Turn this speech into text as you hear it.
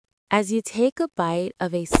As you take a bite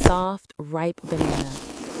of a soft, ripe banana,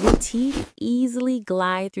 your teeth easily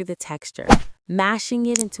glide through the texture, mashing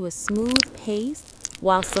it into a smooth paste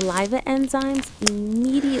while saliva enzymes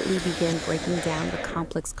immediately begin breaking down the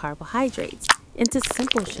complex carbohydrates into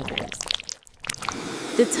simple sugars.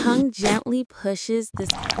 The tongue gently pushes this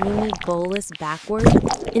creamy bolus backward,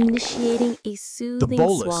 initiating a The soothing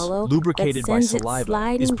bolus, swallow that lubricated by sends it saliva, is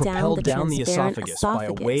sliding down propelled the down the transparent esophagus by a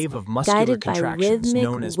esophagus, wave of muscular guided by contractions rhythmic,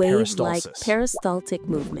 known as wave-like peristalsis. peristaltic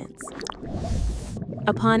movements.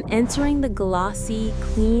 Upon entering the glossy,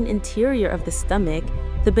 clean interior of the stomach,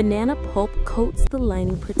 the banana pulp coats the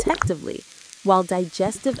lining protectively, while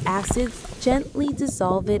digestive acids gently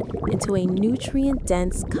dissolve it into a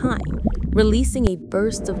nutrient-dense chyme, releasing a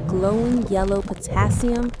burst of glowing yellow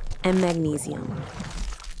potassium and magnesium.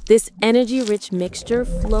 This energy-rich mixture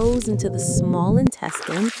flows into the small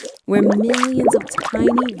intestine, where millions of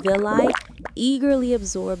tiny villi eagerly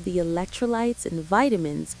absorb the electrolytes and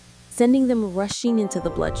vitamins, sending them rushing into the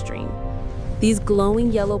bloodstream. These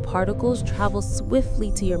glowing yellow particles travel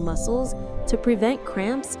swiftly to your muscles to prevent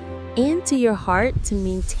cramps and to your heart to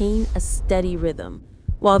maintain a steady rhythm,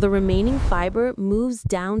 while the remaining fiber moves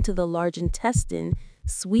down to the large intestine,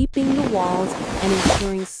 sweeping the walls and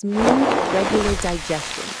ensuring smooth, regular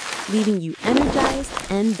digestion, leaving you energized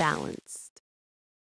and balanced.